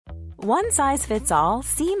One size fits all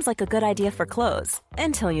seems like a good idea for clothes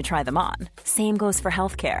until you try them on. Same goes for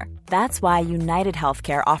healthcare. That's why United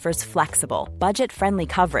Healthcare offers flexible, budget-friendly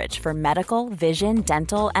coverage for medical, vision,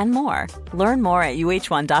 dental, and more. Learn more at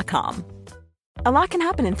uh1.com. A lot can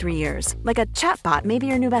happen in 3 years, like a chatbot may be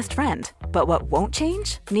your new best friend. But what won't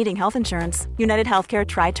change? Needing health insurance. United Healthcare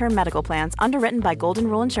Tri-Term Medical Plans, underwritten by Golden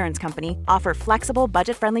Rule Insurance Company, offer flexible,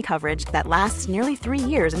 budget-friendly coverage that lasts nearly 3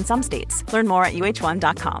 years in some states. Learn more at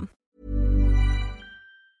uh1.com.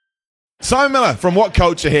 Simon Miller from What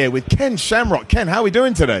Culture here with Ken Shamrock. Ken, how are we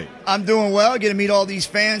doing today? I'm doing well. Get to meet all these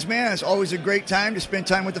fans, man. It's always a great time to spend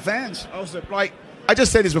time with the fans. Also, I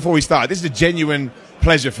just said this before we started. This is a genuine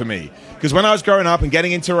pleasure for me. Because when I was growing up and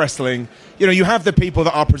getting into wrestling, you have the people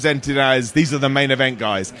that are presented as these are the main event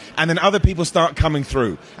guys. And then other people start coming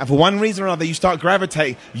through. And for one reason or another, you start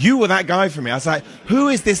gravitating. You were that guy for me. I was like, who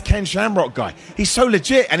is this Ken Shamrock guy? He's so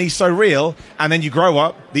legit and he's so real. And then you grow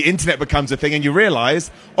up, the internet becomes a thing, and you realize,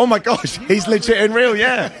 oh my gosh, he's legit and real,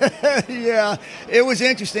 yeah. Yeah, it was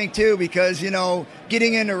interesting too because,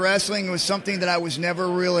 getting into wrestling was something that I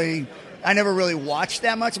never really watched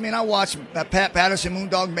that much. I mean, I watched Pat Patterson,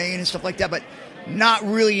 Moondog Mayne, and stuff like that, but not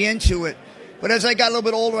really into it. But as I got a little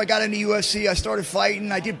bit older, I got into UFC. I started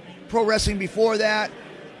fighting. I did pro wrestling before that.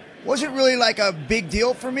 Wasn't really like a big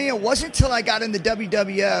deal for me. It wasn't until I got into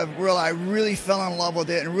WWF where I really fell in love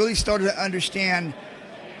with it and really started to understand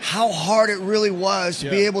how hard it really was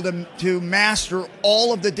to be able to master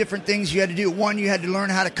all of the different things you had to do. One, you had to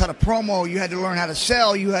learn how to cut a promo. You had to learn how to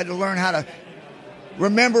sell. You had to learn how to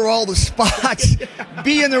remember all the spots,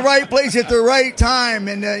 be in the right place at the right time,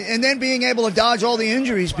 and then being able to dodge all the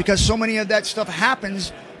injuries because so many of that stuff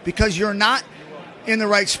happens because you're not in the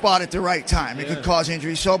right spot at the right time. It could cause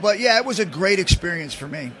injuries. So, but yeah, it was a great experience for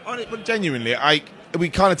me. But genuinely, we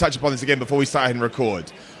kind of touched upon this again before we started and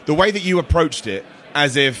record. The way that you approached it,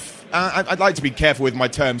 as if I'd like to be careful with my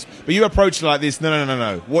terms, but you approached it like this.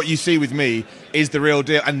 No. What you see with me is the real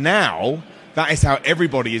deal, and now that is how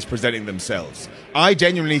everybody is presenting themselves. I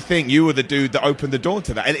genuinely think you were the dude that opened the door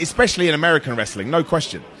to that, and especially in American wrestling, no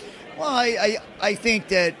question. Well, I think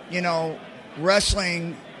that,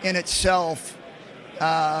 wrestling in itself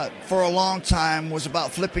for a long time was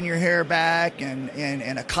about flipping your hair back and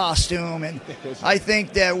a costume. And I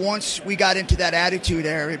think that once we got into that attitude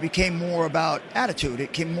era, it became more about attitude.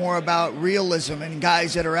 It became more about realism and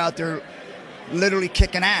guys that are out there literally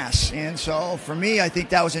kicking ass. And so for me, I think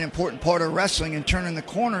that was an important part of wrestling and turning the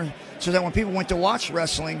corner so that when people went to watch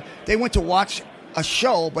wrestling, they went to watch a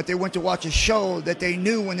show, but they went to watch a show that they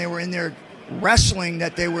knew when they were in there wrestling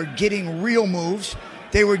that they were getting real moves,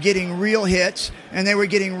 they were getting real hits, and they were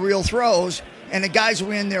getting real throws. And the guys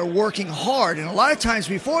were in there working hard. And a lot of times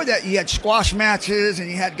before that, you had squash matches and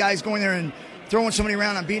you had guys going there and throwing somebody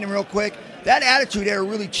around and beating them real quick. That attitude era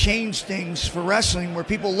really changed things for wrestling where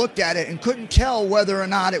people looked at it and couldn't tell whether or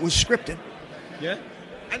not it was scripted. Yeah.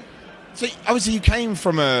 And so obviously you came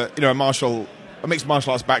from a mixed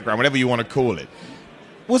martial arts background, whatever you want to call it.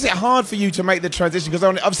 Was it hard for you to make the transition? Because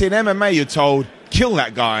obviously in MMA you're told, kill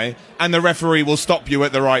that guy and the referee will stop you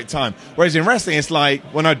at the right time. Whereas in wrestling it's like,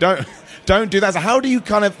 well, no, don't do that. So how do you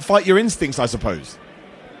kind of fight your instincts, I suppose?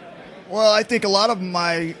 Well, I think a lot of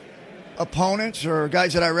my opponents or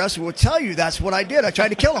guys that I wrestled will tell you that's what I did. I tried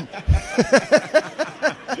to kill him.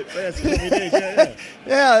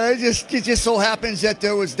 Yeah, it just so happens that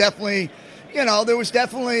there was definitely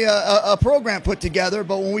a program put together.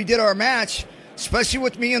 But when we did our match, especially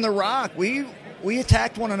with me and The Rock, we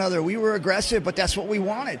attacked one another. We were aggressive, but that's what we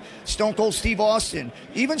wanted. Stone Cold Steve Austin,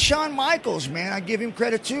 even Shawn Michaels, man, I give him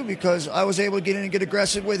credit too because I was able to get in and get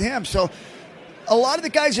aggressive with him. So a lot of the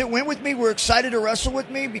guys that went with me were excited to wrestle with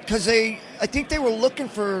me because I think they were looking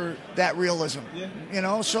for that realism.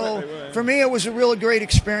 Yeah. So for me, it was a really great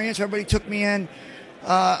experience. Everybody took me in.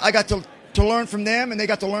 I got to learn from them, and they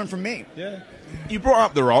got to learn from me. Yeah. You brought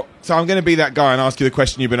up The Rock, so I'm going to be that guy and ask you the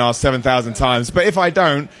question you've been asked 7,000 times. But if I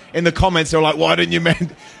don't, in the comments, they're like, why didn't you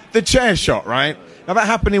mention the chair shot, right? Now, that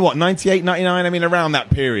happened in, 98, 99? I mean, around that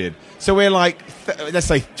period. So we're like, let's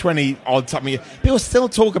say 20-odd something. People still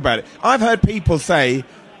talk about it. I've heard people say,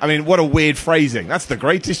 I mean, what a weird phrasing. That's the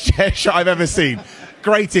greatest chair shot I've ever seen.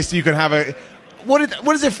 Greatest you can have. What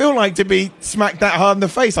does it feel like to be smacked that hard in the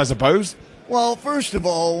face, I suppose? Well, first of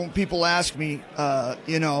all, when people ask me,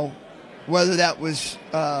 whether that was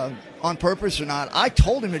on purpose or not, I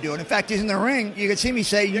told him to do it. In fact, he's in the ring. You can see me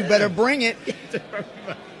say, you better bring it.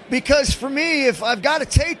 Because for me, if I've got to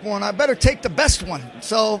take one, I better take the best one.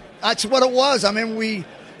 So that's what it was. I mean, we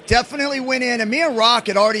definitely went in, and me and Rock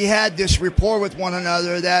had already had this rapport with one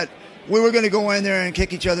another that we were going to go in there and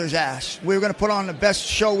kick each other's ass. We were going to put on the best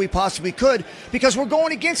show we possibly could because we're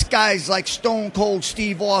going against guys like Stone Cold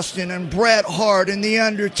Steve Austin and Bret Hart and The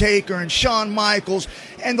Undertaker and Shawn Michaels,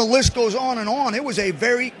 and the list goes on and on. It was a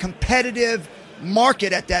very competitive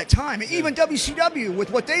market at that time, even WCW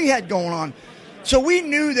with what they had going on. So we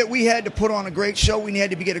knew that we had to put on a great show. We had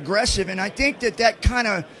to get aggressive, and I think that kind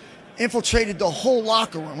of infiltrated the whole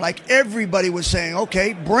locker room. Like everybody was saying,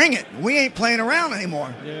 okay, bring it. We ain't playing around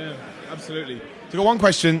anymore. Yeah, absolutely. So I got one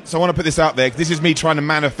question, so I want to put this out there, because this is me trying to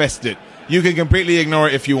manifest it. You can completely ignore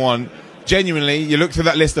it if you want. Genuinely, you look through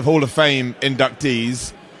that list of Hall of Fame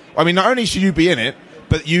inductees. I mean, not only should you be in it,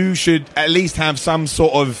 but you should at least have some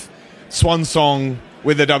sort of swan song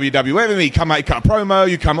with the WWE. Whatever you come out, you cut a promo,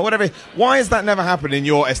 you come out, whatever. Why has that never happened in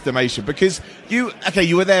your estimation? Because you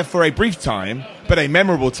were there for a brief time, but a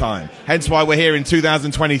memorable time. Hence why we're here in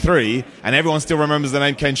 2023, and everyone still remembers the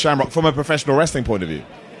name Ken Shamrock from a professional wrestling point of view.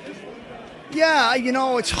 Yeah,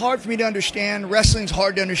 it's hard for me to understand. Wrestling's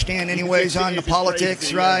hard to understand anyways on the politics,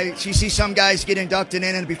 crazy, right? Yeah. So you see some guys get inducted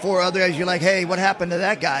in, and before other guys, you're like, hey, what happened to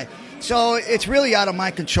that guy? So it's really out of my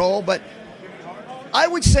control, but I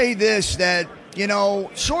would say this, that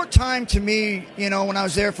short time to me, when I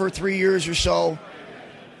was there for 3 years or so,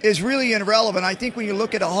 is really irrelevant. I think when you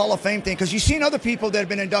look at a Hall of Fame thing, because you've seen other people that have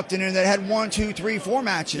been inducted in that had 1, 2, 3, 4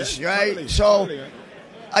 matches, right? Totally, so totally.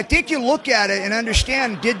 I think you look at it and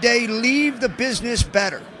understand, did they leave the business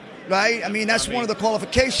better, right? I mean, that's one of the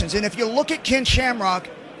qualifications. And if you look at Ken Shamrock,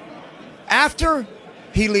 after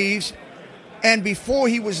he leaves and before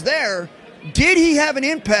he was there, did he have an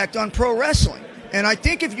impact on pro wrestling? And I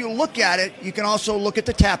think if you look at it, you can also look at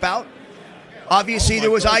the tap out. Obviously,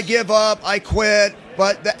 there was I give up, I quit,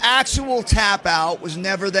 but the actual tap out was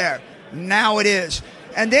never there. Now it is.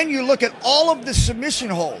 And then you look at all of the submission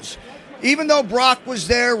holds. Even though Brock was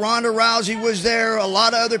there, Ronda Rousey was there, a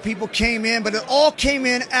lot of other people came in, but it all came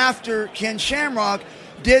in after Ken Shamrock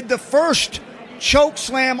did the first choke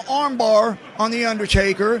slam armbar on The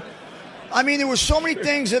Undertaker. I mean, there were so many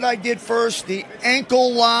things that I did first. The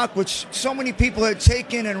ankle lock, which so many people had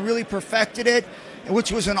taken and really perfected it,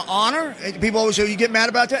 which was an honor. People always say, you get mad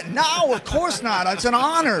about that? No, of course not. It's an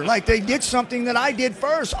honor. Like, they did something that I did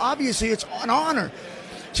first. Obviously, it's an honor.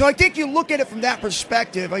 So I think you look at it from that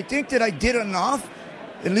perspective. I think that I did enough,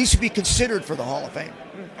 at least to be considered for the Hall of Fame.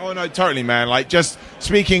 Oh, no, totally, man. Like, just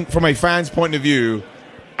speaking from a fan's point of view,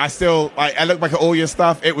 I look back at all your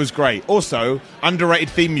stuff. It was great. Also, underrated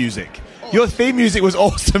theme music. Your theme music was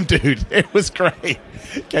awesome, dude. It was great.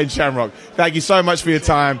 Ken Shamrock, thank you so much for your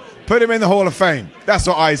time. Put him in the Hall of Fame. That's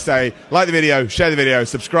what I say. Like the video, share the video,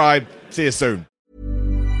 subscribe. See you soon.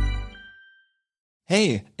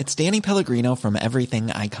 Hey, it's Danny Pellegrino from Everything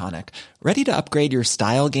Iconic. Ready to upgrade your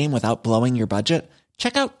style game without blowing your budget?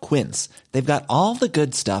 Check out Quince. They've got all the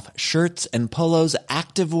good stuff, shirts and polos,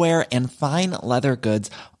 activewear, and fine leather goods,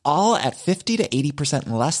 all at 50 to 80%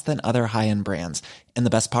 less than other high-end brands. And the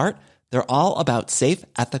best part? They're all about safe,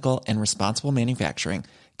 ethical, and responsible manufacturing.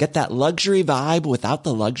 Get that luxury vibe without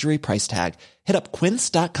the luxury price tag. Hit up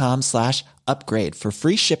quince.com/upgrade for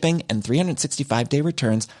free shipping and 365-day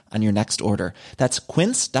returns on your next order. That's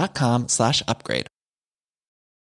quince.com/upgrade.